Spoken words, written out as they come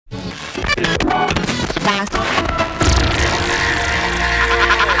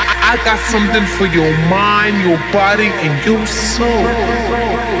I got something for your mind, your body, and your soul.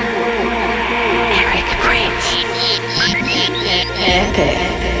 Eric Prydz. Epic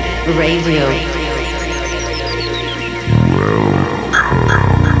Radio.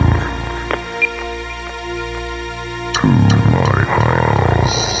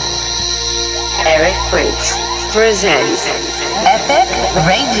 Eric Prydz presents Epic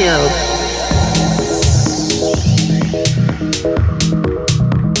Radio.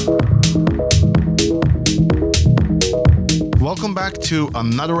 Welcome back to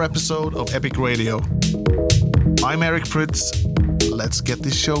another episode of Epic Radio. I'm Eric Prydz. Let's get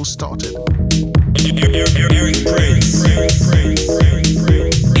this show started. Eric Prydz. Epic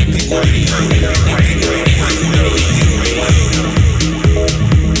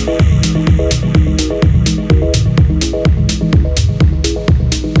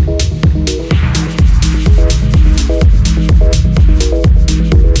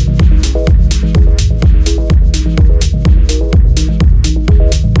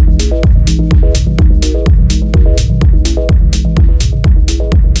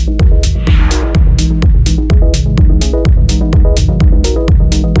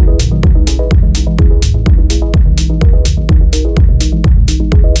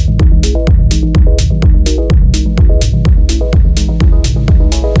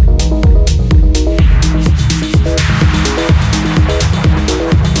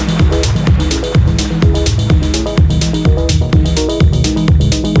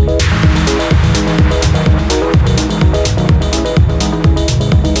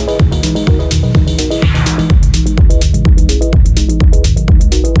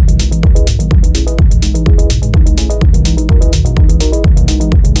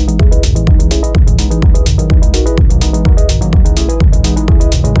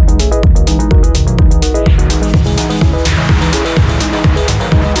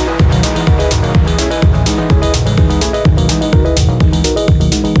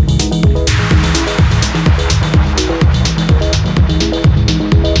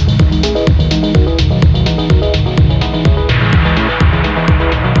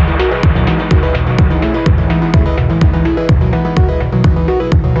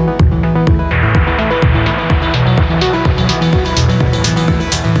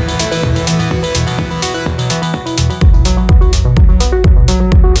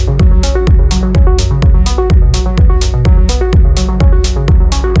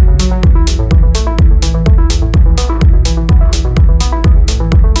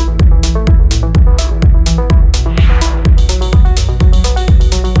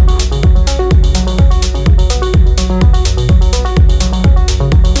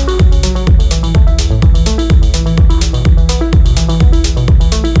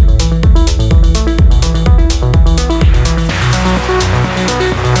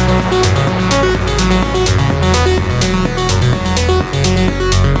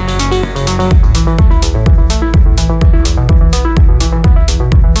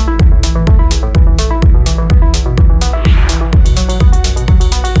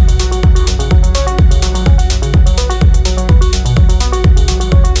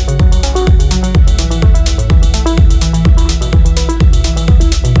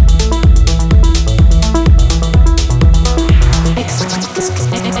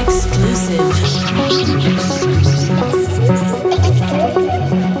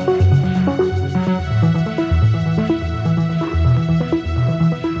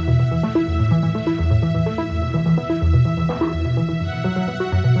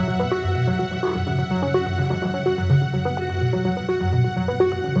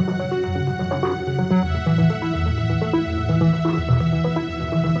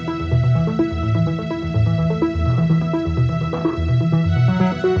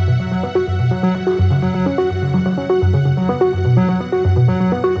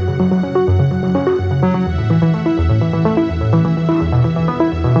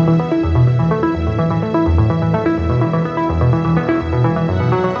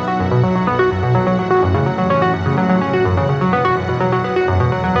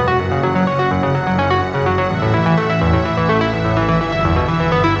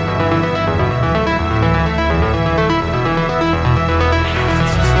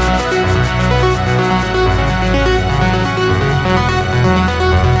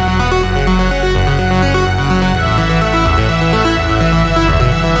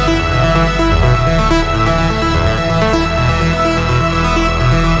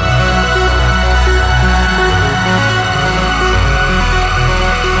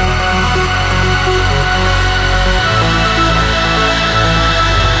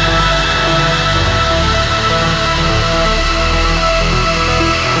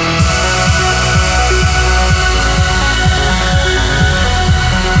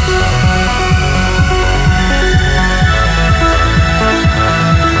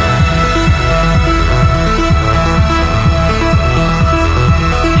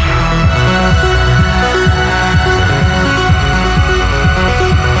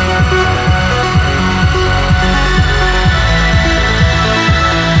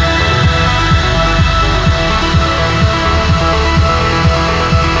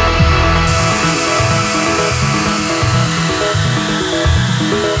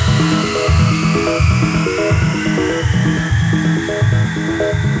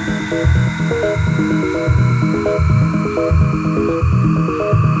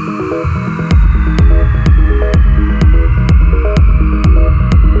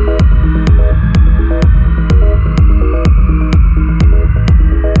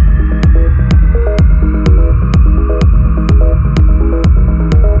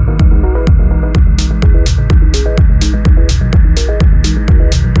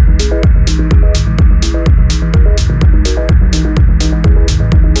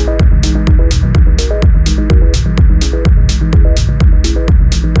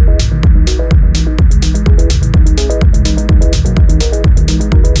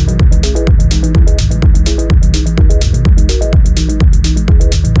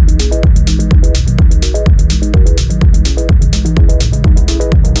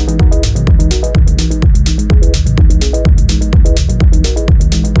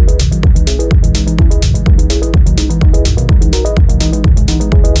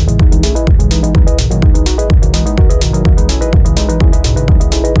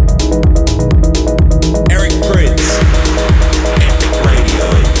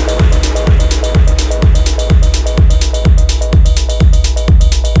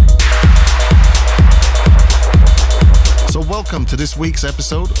This week's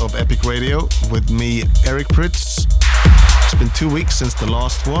episode of Epic Radio with me, Eric Prydz. It's been 2 weeks since the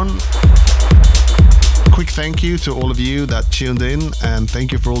last one. Quick thank you to all of you that tuned in, and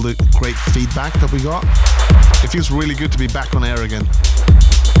thank you for all the great feedback that we got. It feels really good to be back on air again.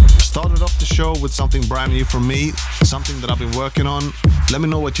 Started off the show with something brand new from me, something that I've been working on. Let me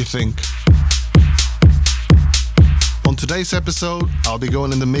know what you think. On today's episode, I'll be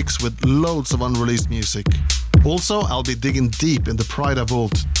going in the mix with loads of unreleased music. Also, I'll be digging deep in the Prydz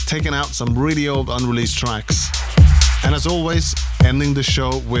vault, taking out some really old unreleased tracks. And as always, ending the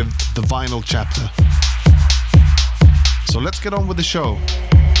show with the vinyl chapter. So let's get on with the show.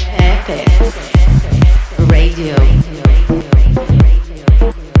 Epic Radio.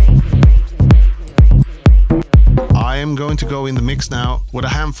 I am going to go in the mix now with a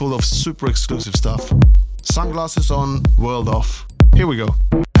handful of super exclusive stuff. Sunglasses on, world off. Here we go.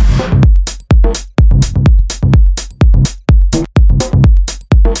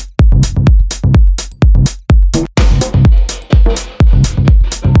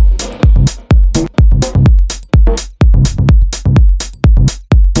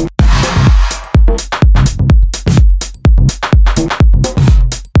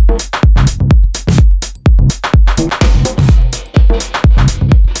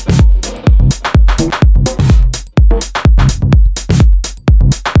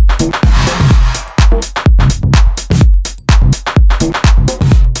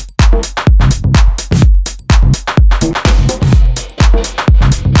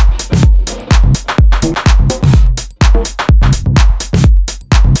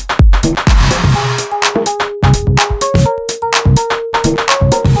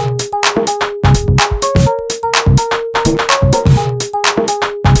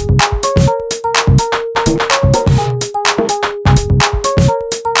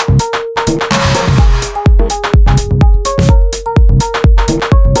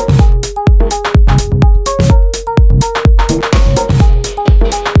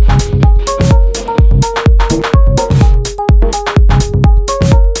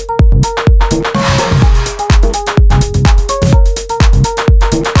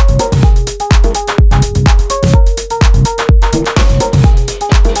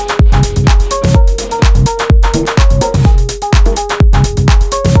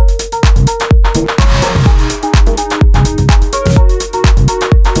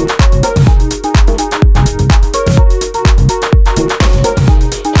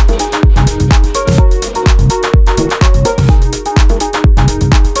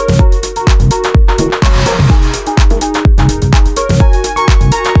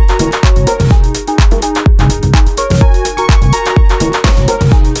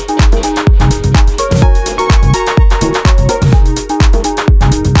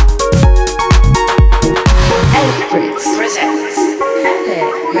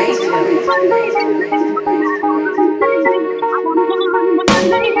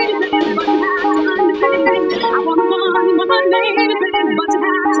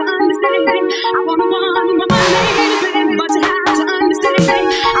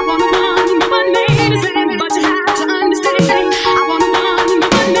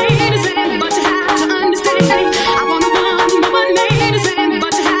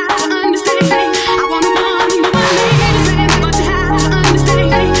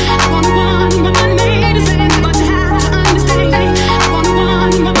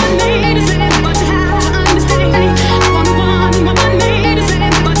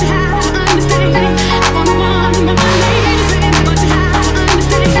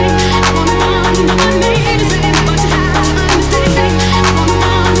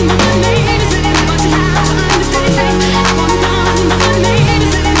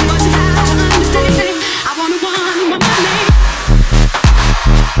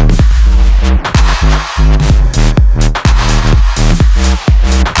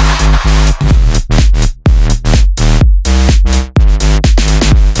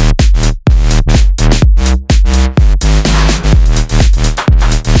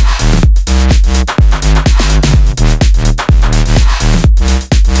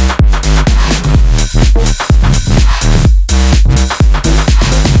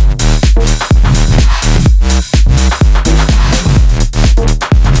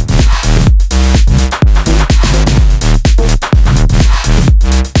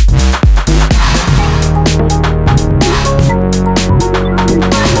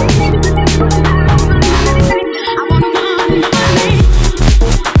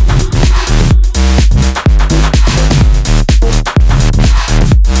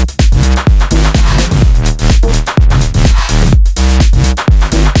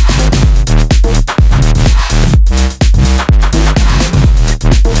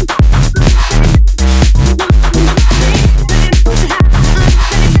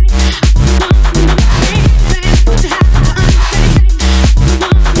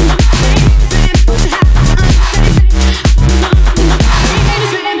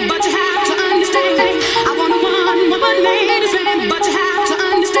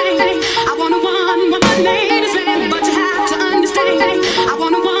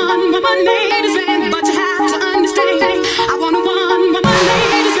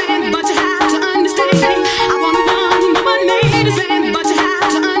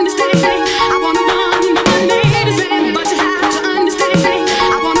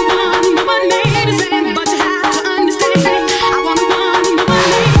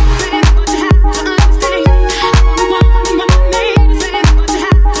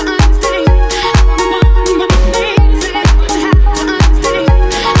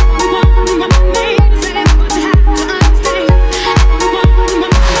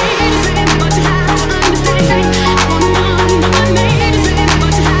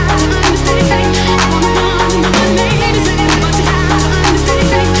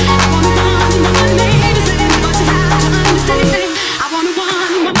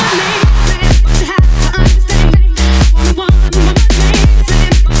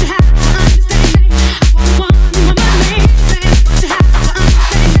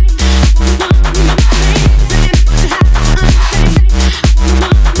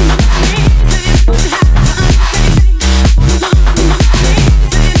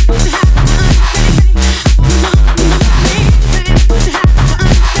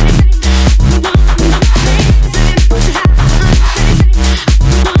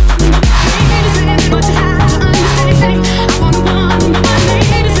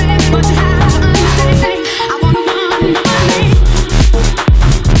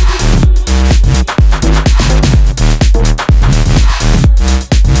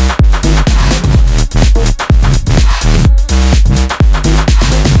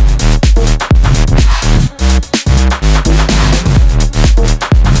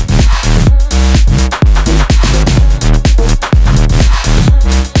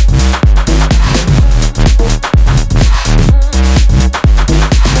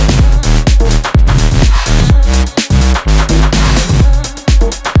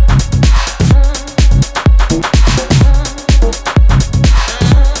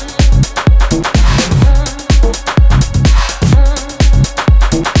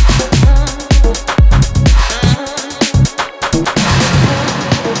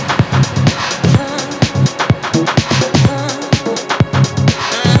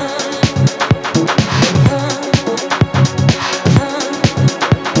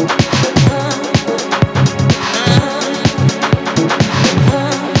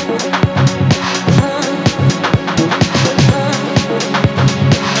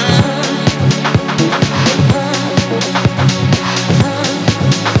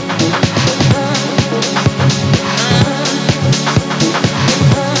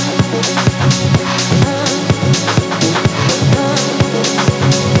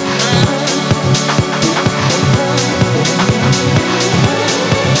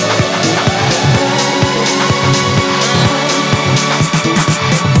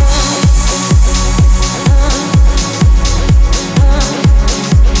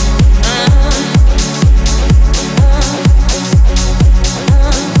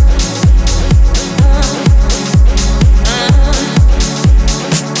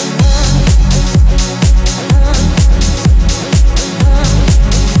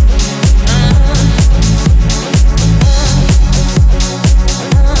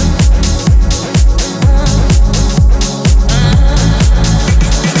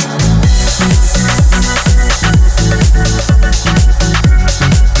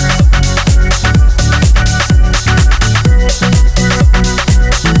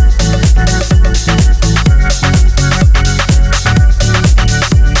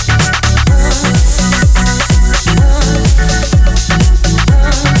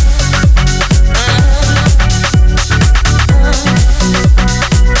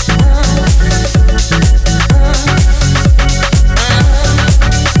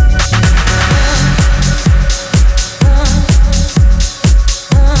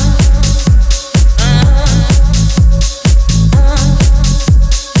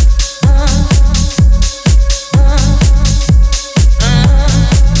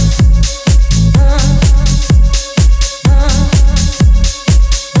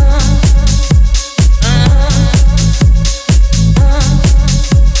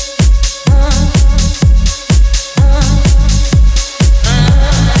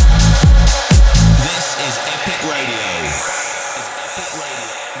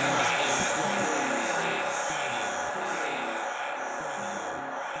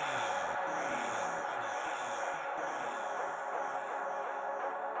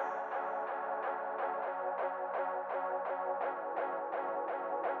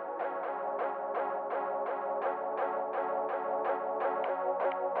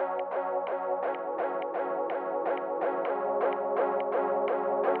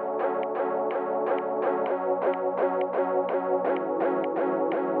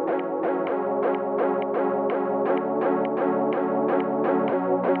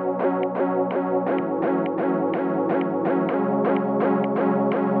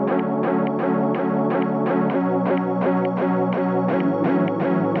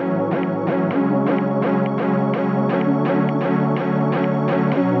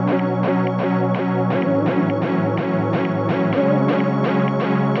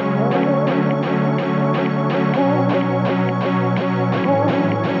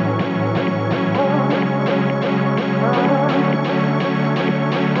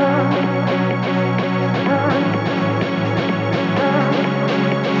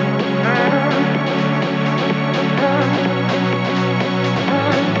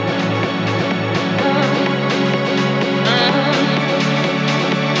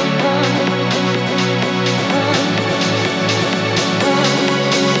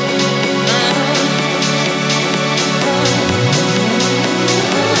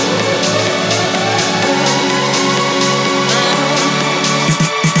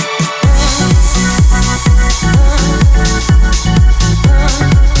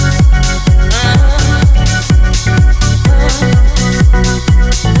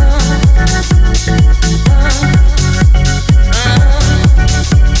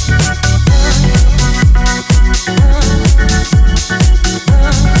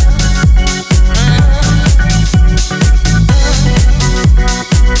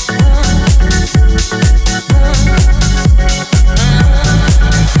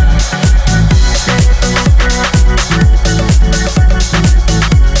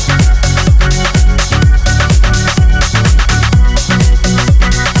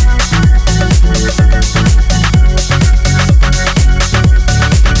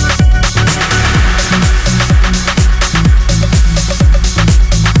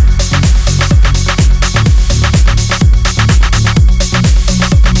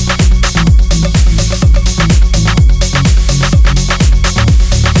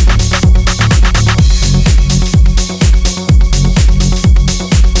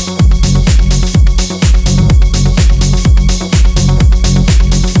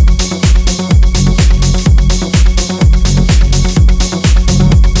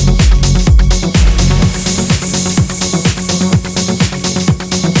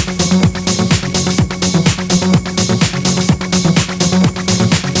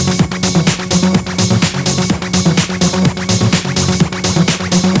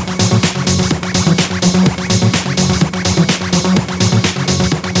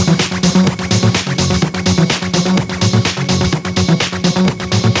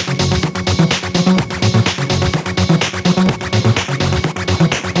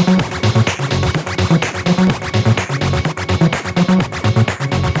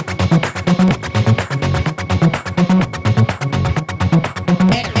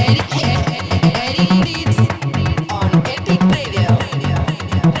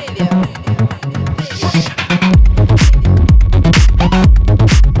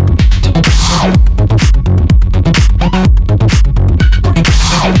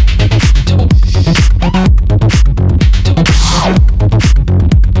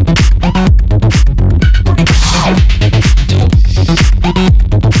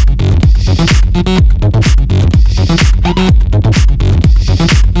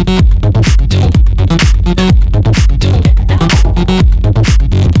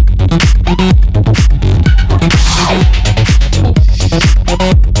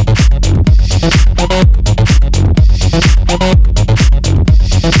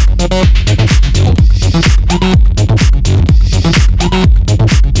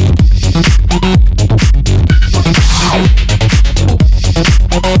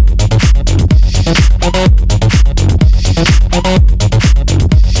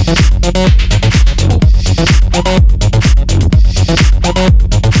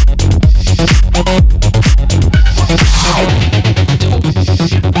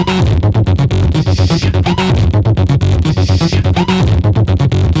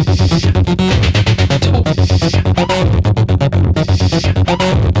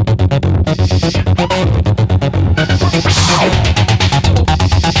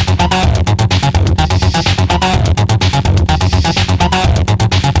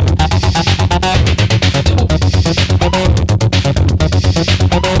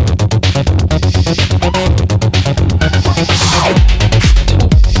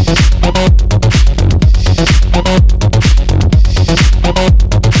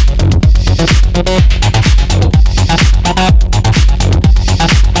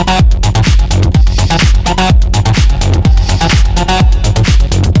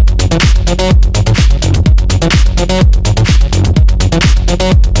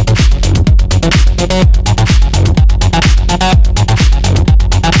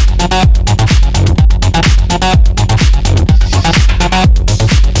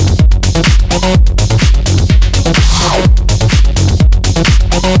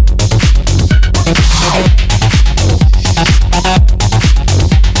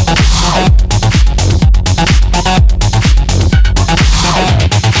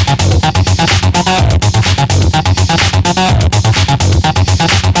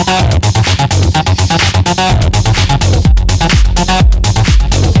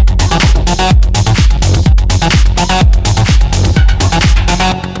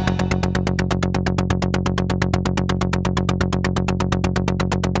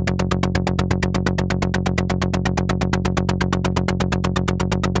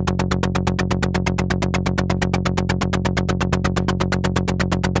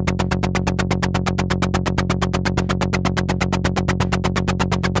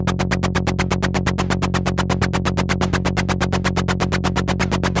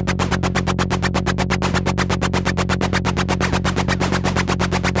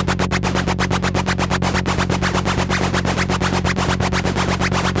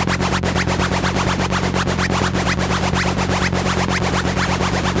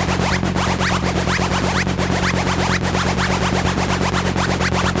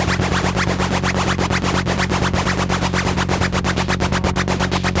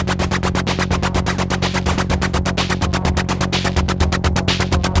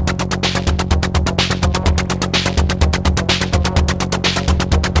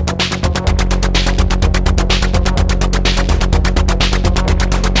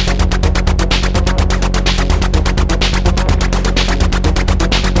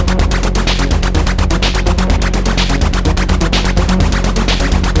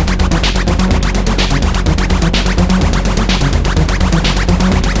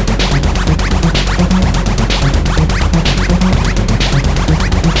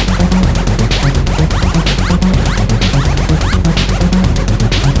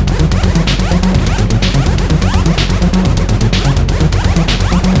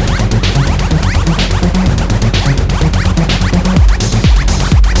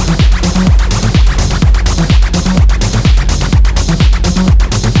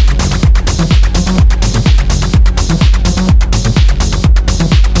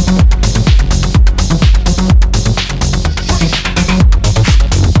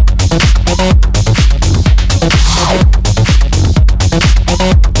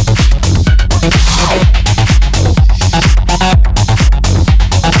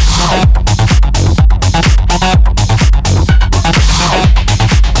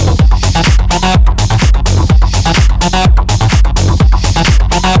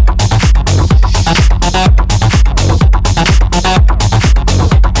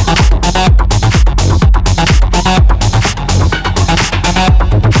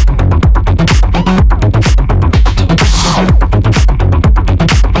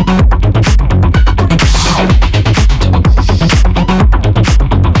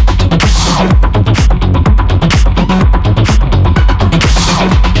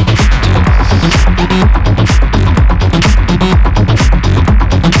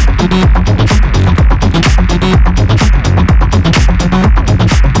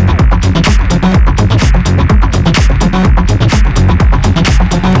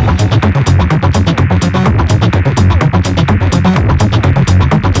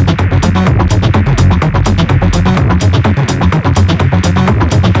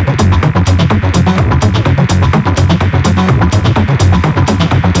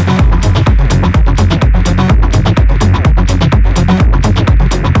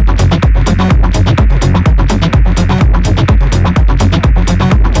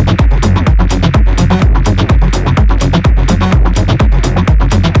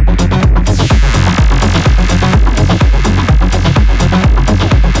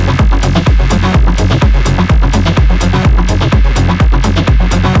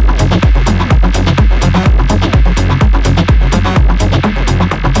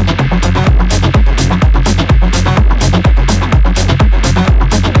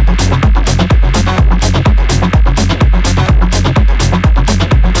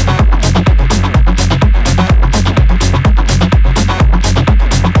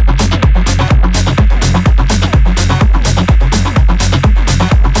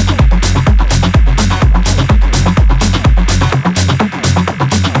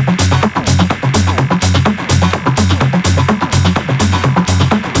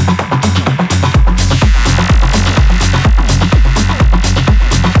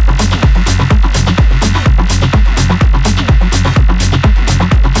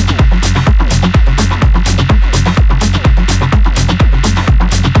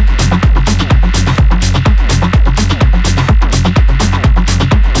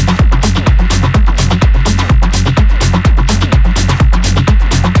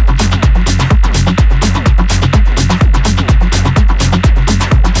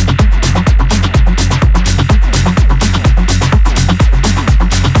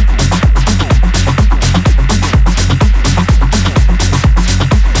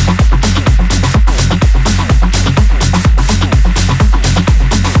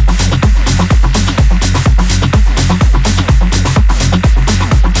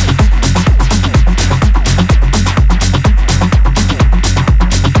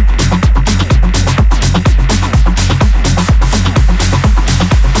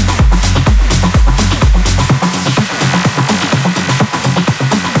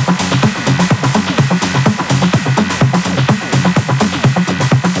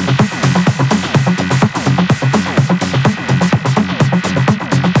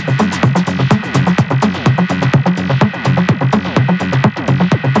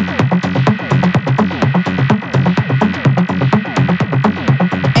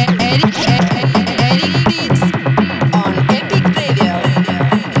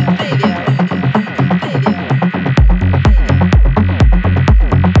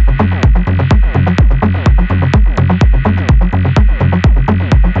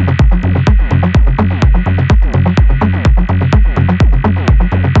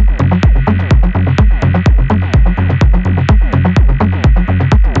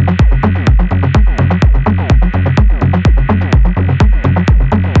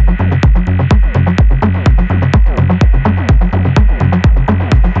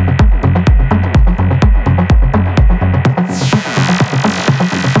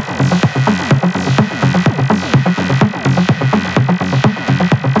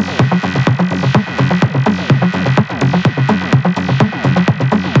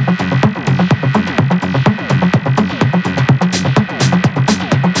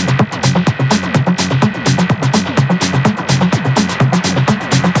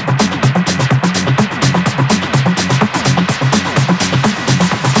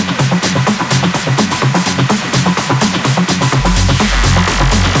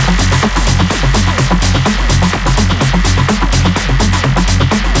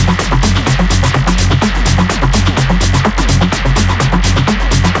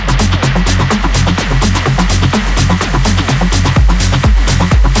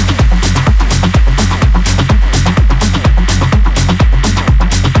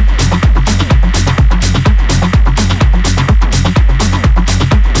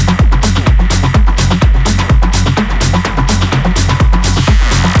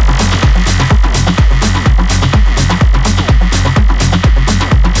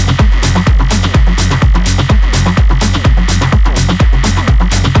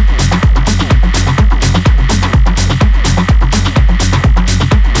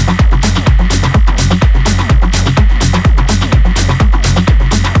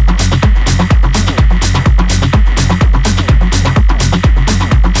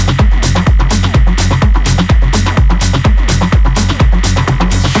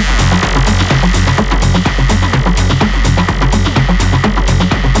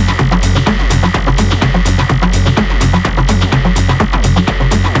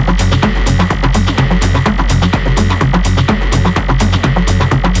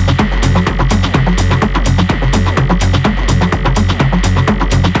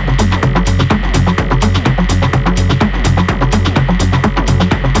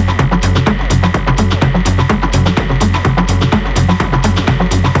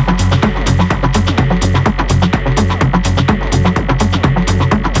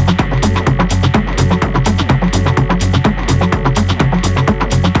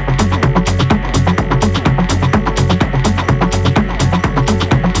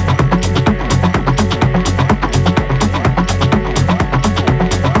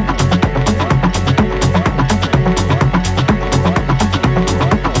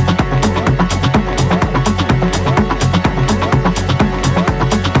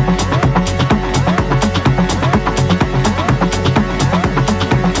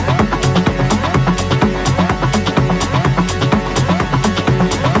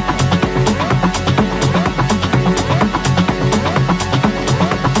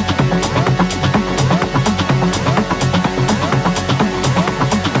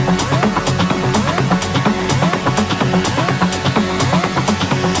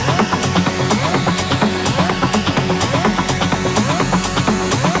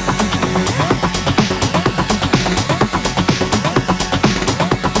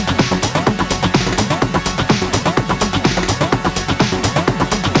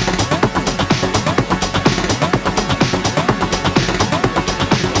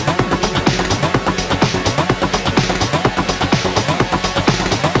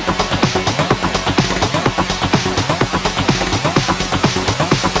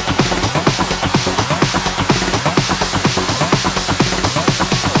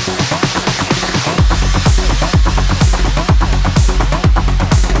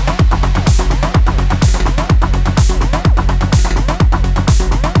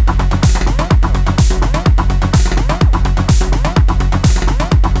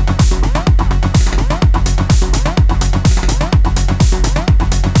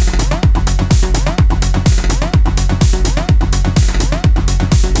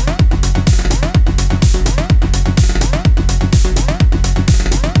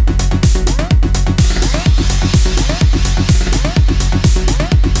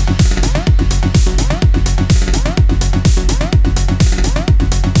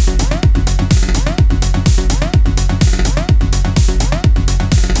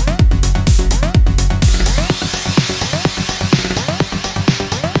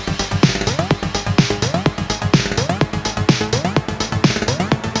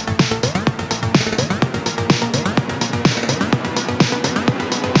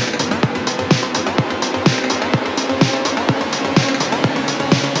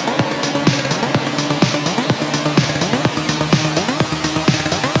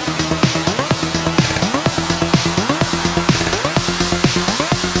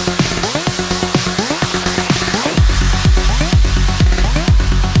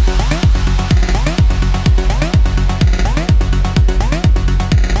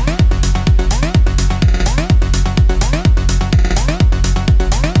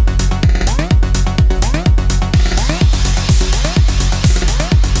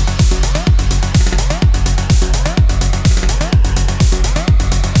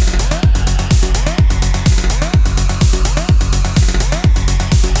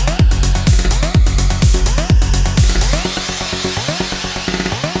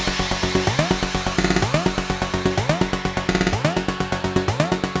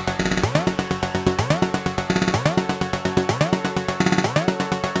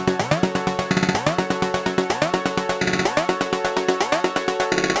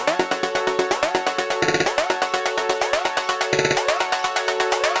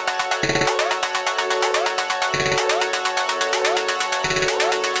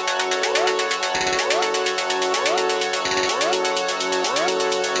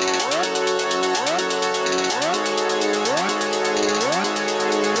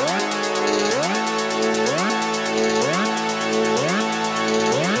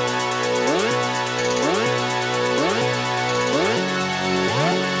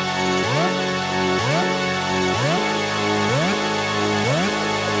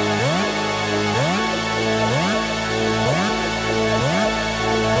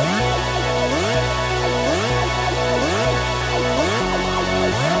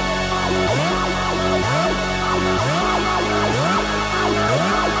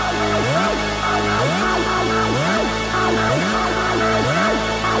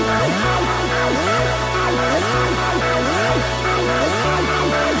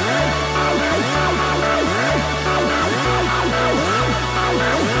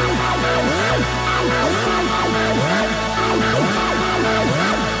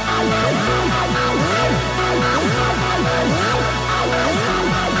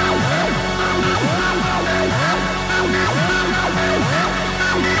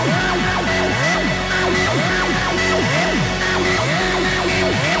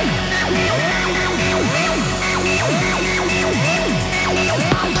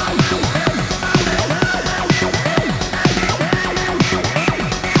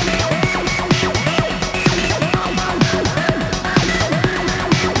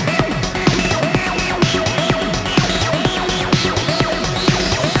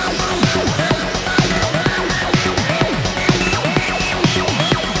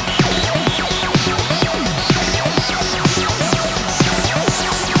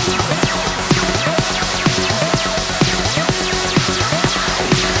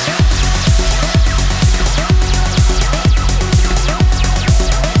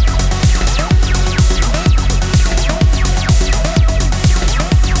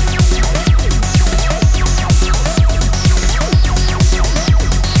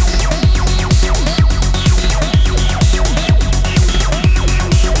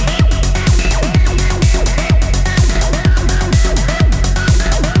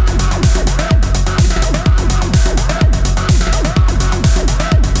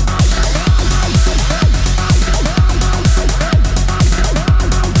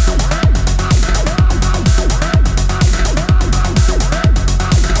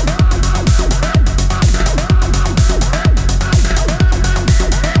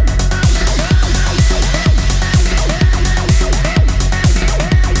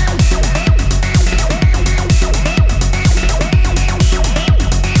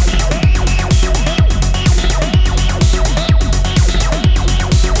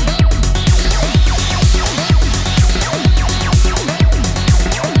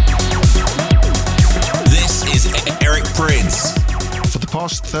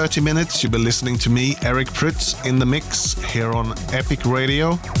 past 30 minutes, you've been listening to me, Eric Prydz, in the mix here on Epic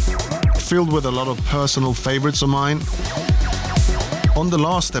Radio, filled with a lot of personal favorites of mine. On the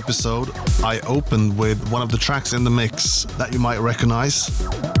last episode, I opened with one of the tracks in the mix that you might recognize.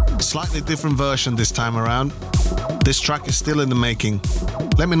 Slightly different version this time around. This track is still in the making.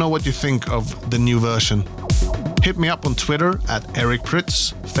 Let me know what you think of the new version. Hit me up on Twitter at Eric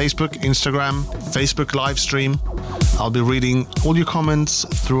Prydz, Facebook, Instagram, Facebook live stream. I'll be reading all your comments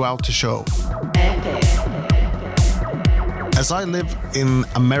throughout the show. As I live in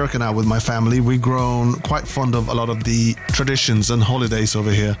America now with my family, we've grown quite fond of a lot of the traditions and holidays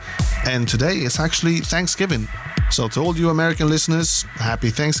over here. And today is actually Thanksgiving. So to all you American listeners, happy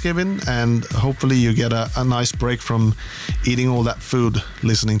Thanksgiving, and hopefully you get a nice break from eating all that food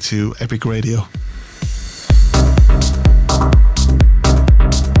listening to Epic Radio.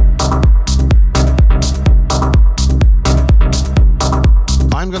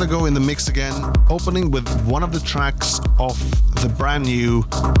 I'm gonna go in the mix again, opening with one of the tracks off the brand new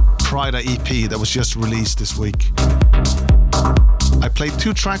Prydz EP that was just released this week. I played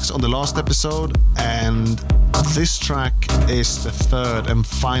 2 tracks on the last episode, and this track is the third and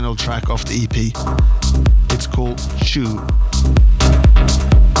final track of the EP. It's called Chew.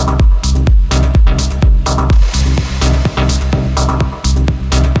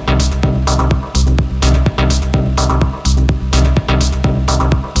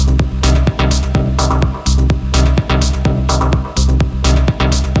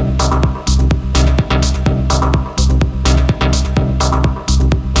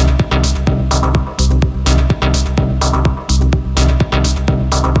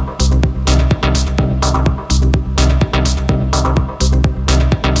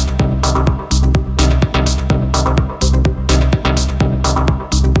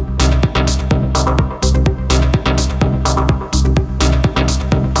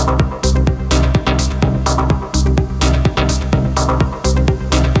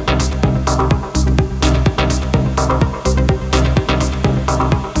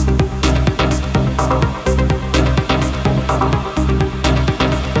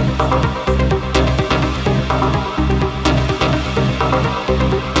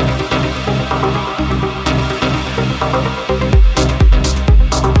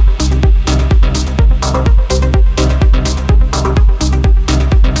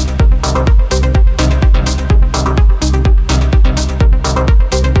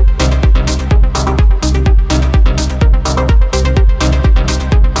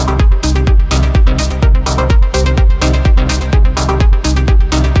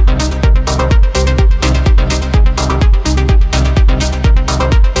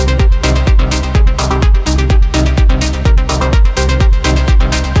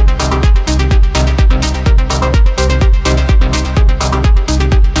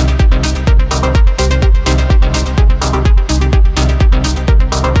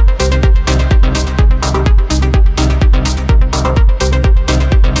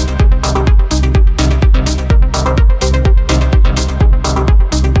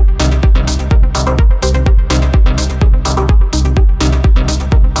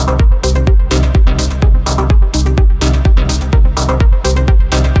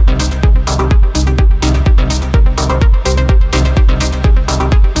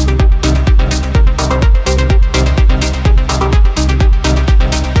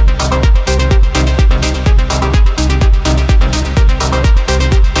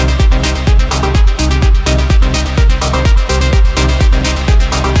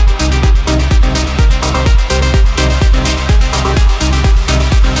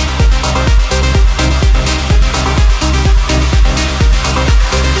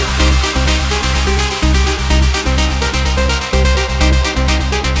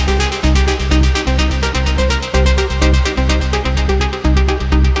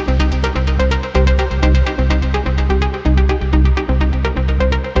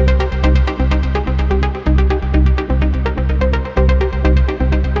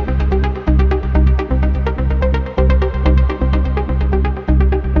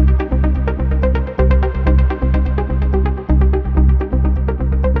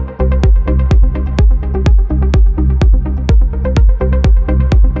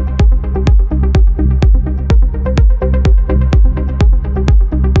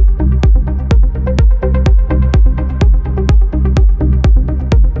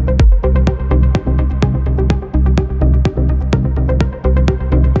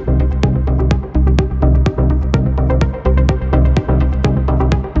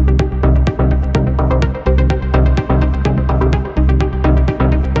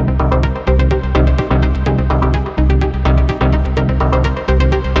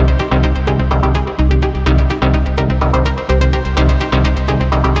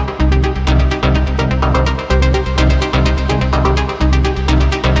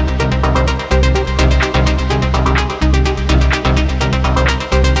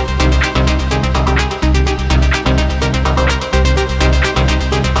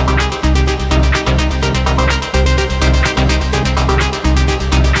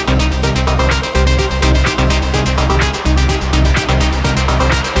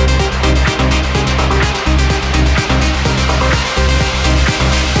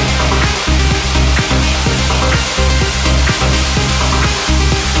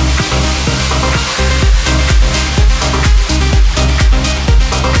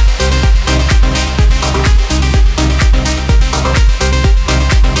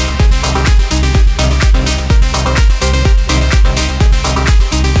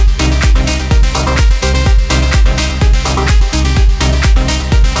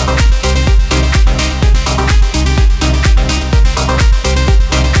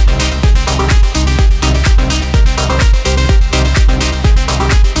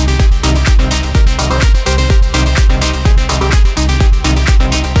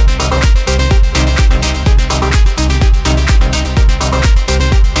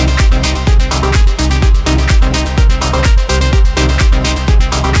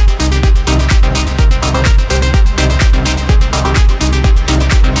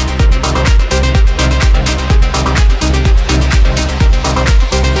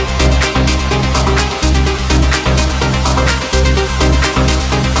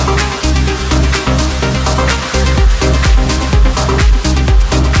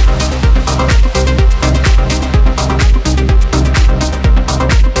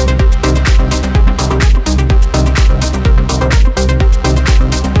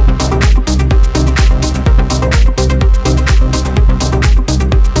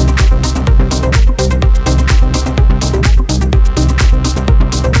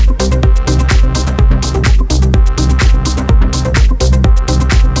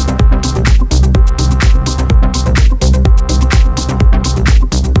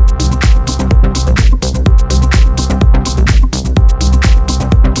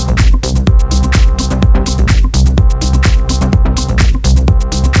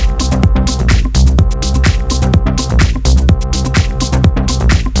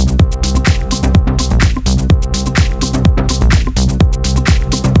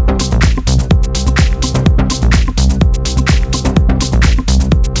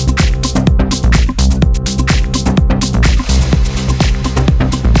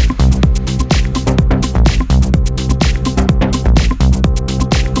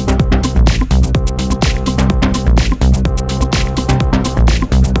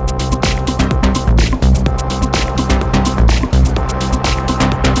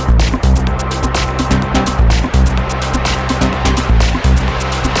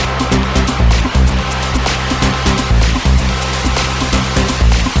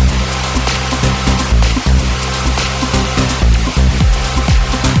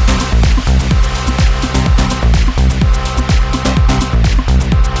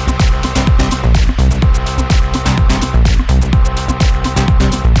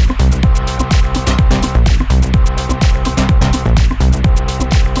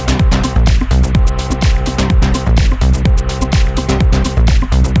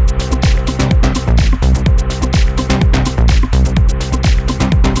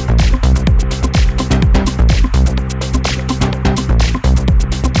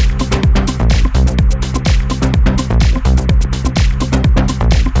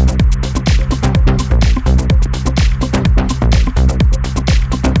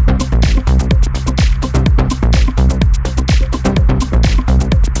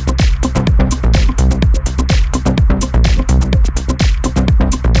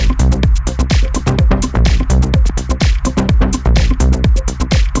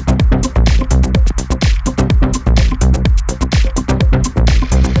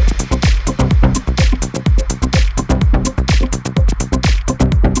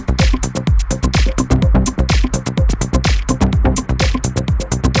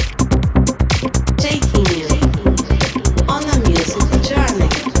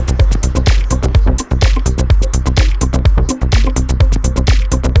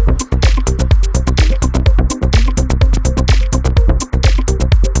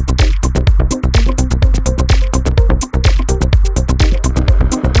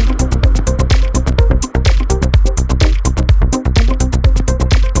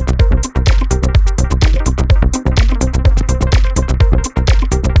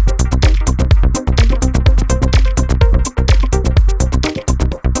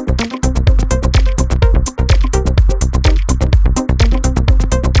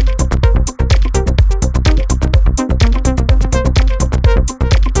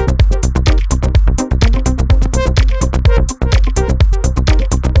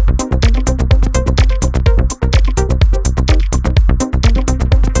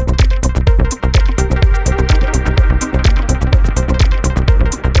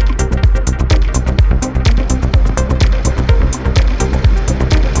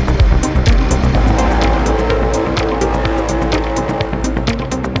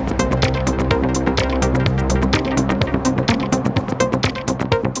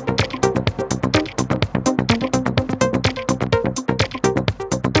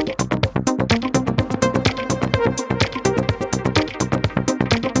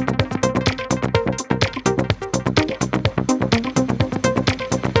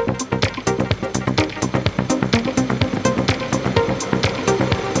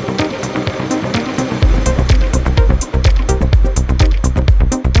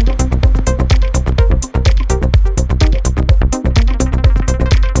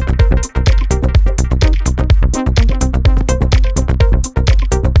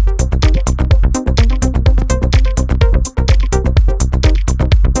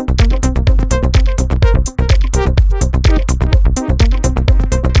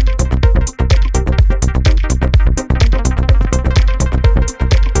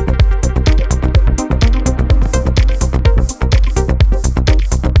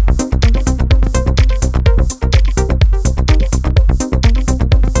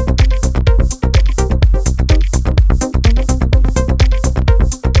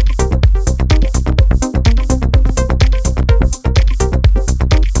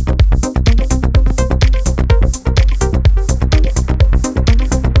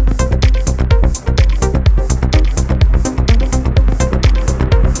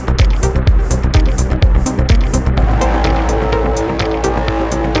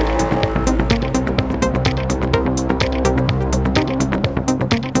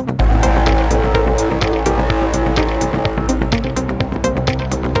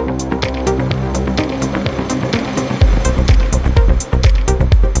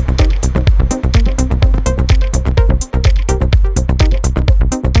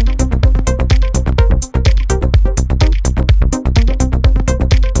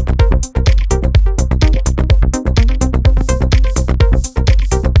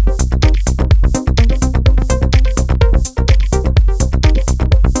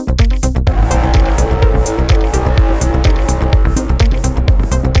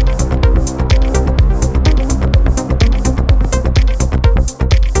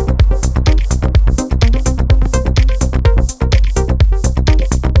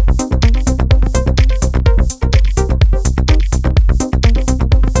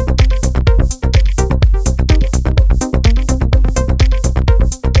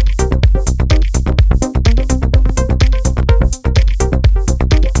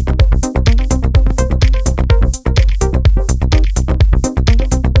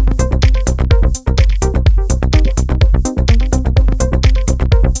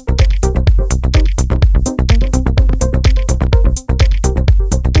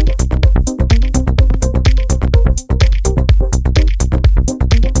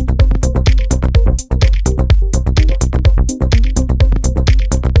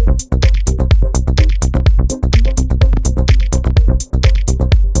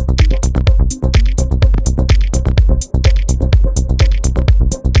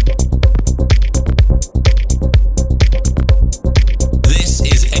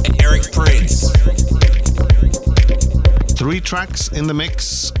 tracks in the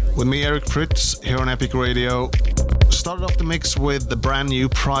mix with me, Eric Prydz, here on Epic Radio. Started off the mix with the brand new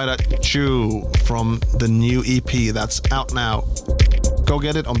Prydz from the new EP that's out now. Go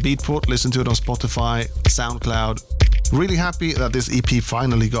get it on Beatport, listen to it on Spotify, SoundCloud. Really happy that this EP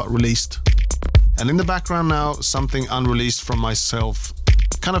finally got released. And in the background now, something unreleased from myself.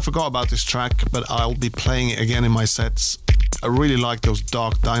 Kind of forgot about this track, but I'll be playing it again in my sets. I really like those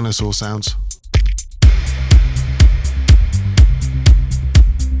dark dinosaur sounds.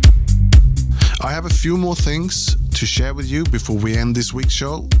 I have a few more things to share with you before we end this week's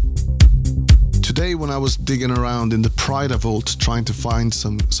show. Today, when I was digging around in the Prydz vault trying to find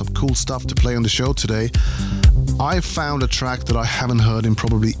some cool stuff to play on the show today, I found a track that I haven't heard in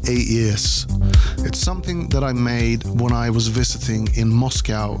probably 8 years. It's something that I made when I was visiting in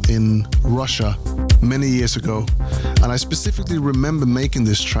Moscow in Russia many years ago. And I specifically remember making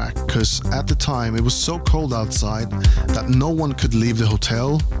this track because at the time it was so cold outside that no one could leave the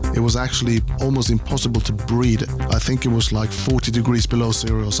hotel. It was actually almost impossible to breathe. I think it was like 40 degrees below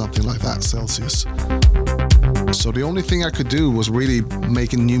zero or something like that Celsius. So the only thing I could do was really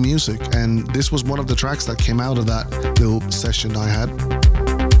making new music, and this was one of the tracks that came out of that little session I had.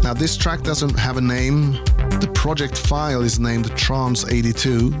 Now this track doesn't have a name. The project file is named Trance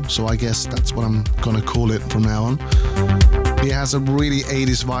 82, so I guess that's what I'm gonna call it from now on. It has a really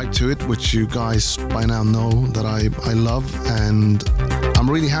 80s vibe to it, which you guys by now know that I love, and I'm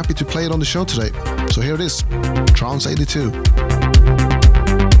really happy to play it on the show today. So here it is, Trance 82.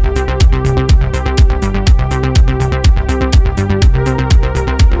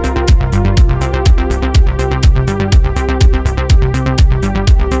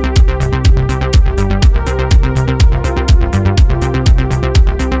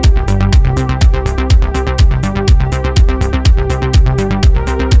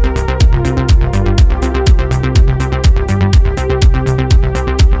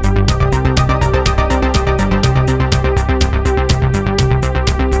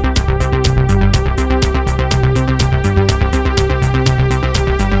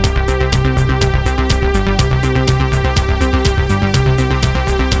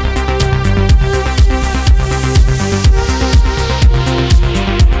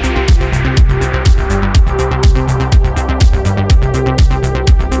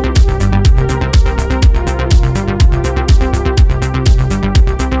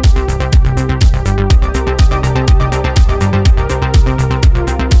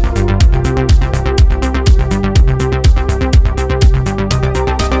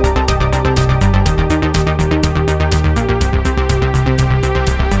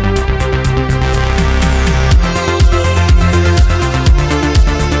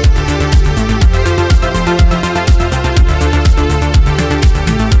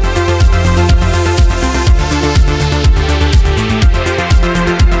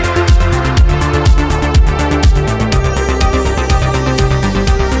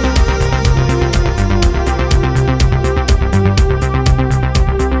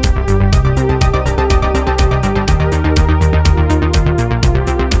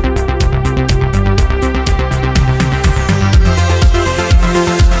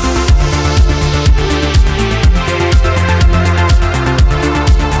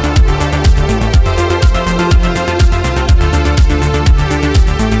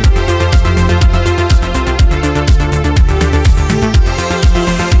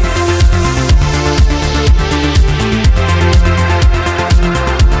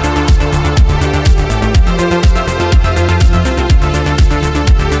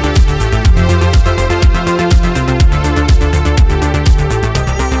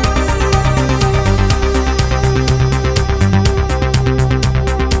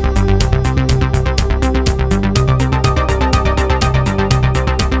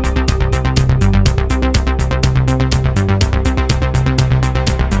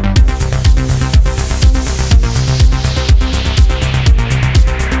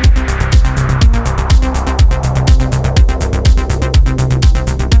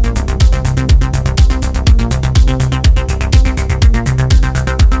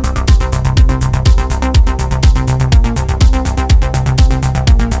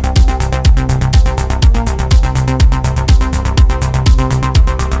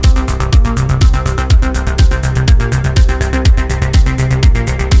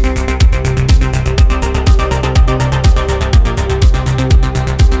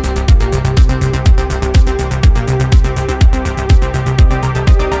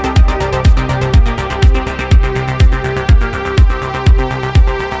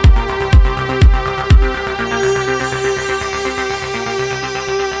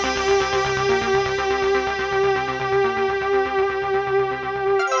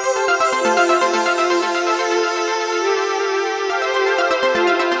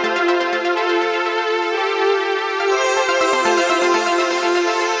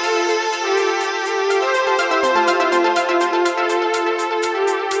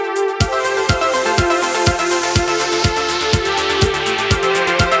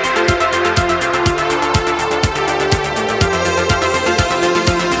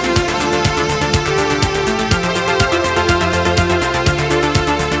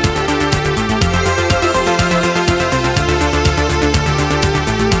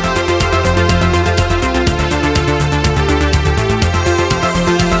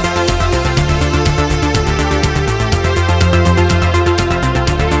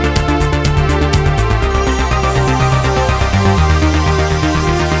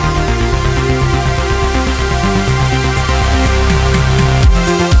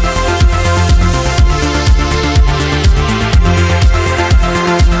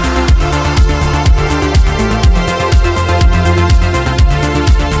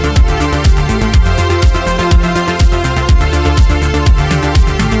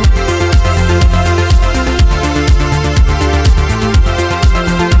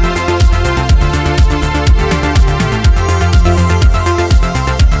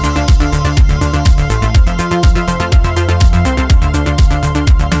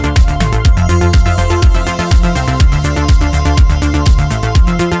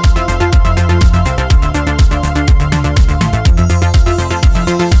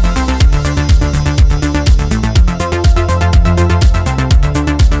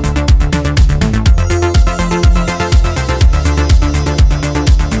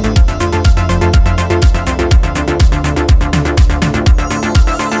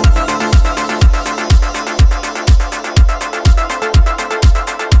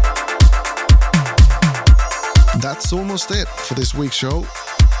 almost it for this week's show.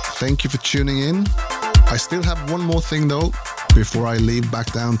 Thank you for tuning in. I still have one more thing though, before I leave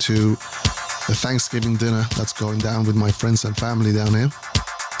back down to the Thanksgiving dinner that's going down with my friends and family down here.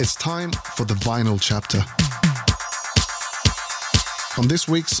 It's time for the vinyl chapter. On this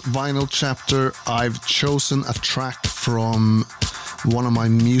week's vinyl chapter, I've chosen a track from one of my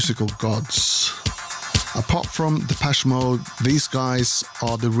musical gods. Apart from Depeche Mode, these guys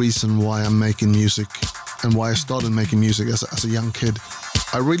are the reason why I'm making music and why I started making music as a young kid.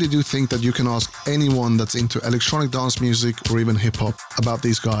 I really do think that you can ask anyone that's into electronic dance music or even hip-hop about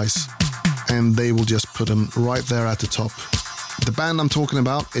these guys, and they will just put them right there at the top. The band I'm talking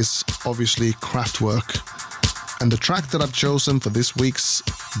about is obviously Kraftwerk, and the track that I've chosen for this week's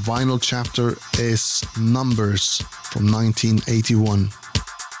vinyl chapter is Numbers from 1981.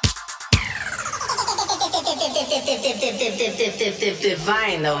 The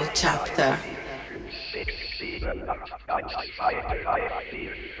vinyl chapter.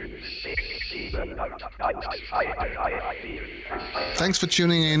 Thanks for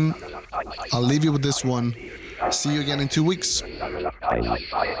tuning in. I'll leave you with this one. See you again in 2 weeks.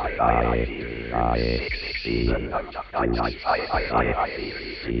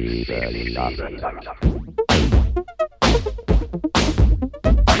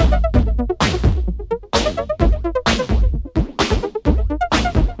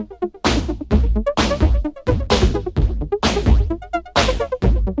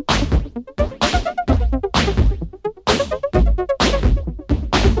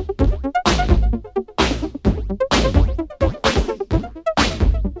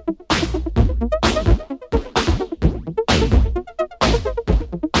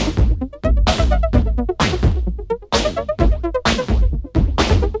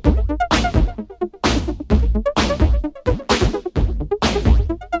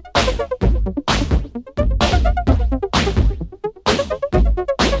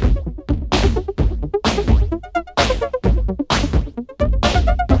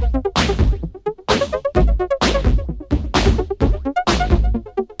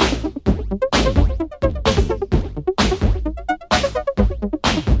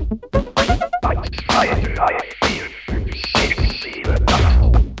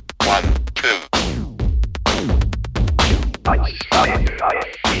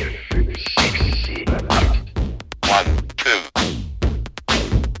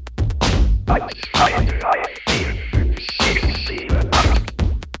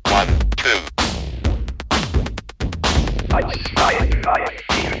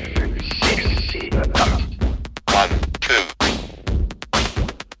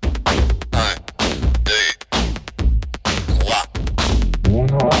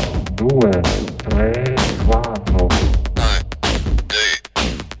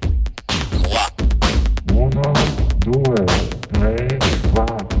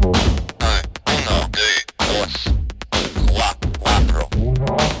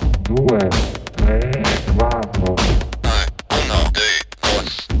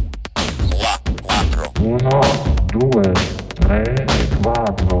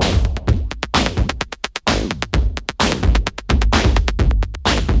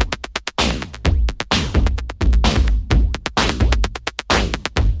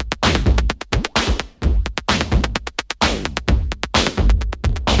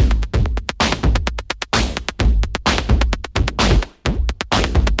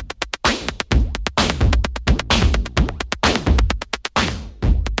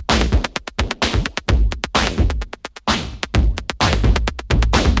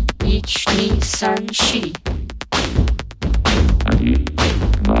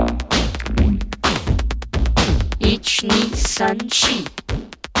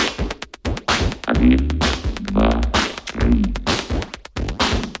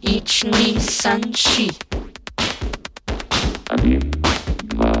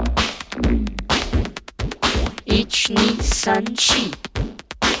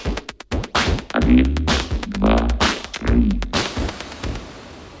 Один,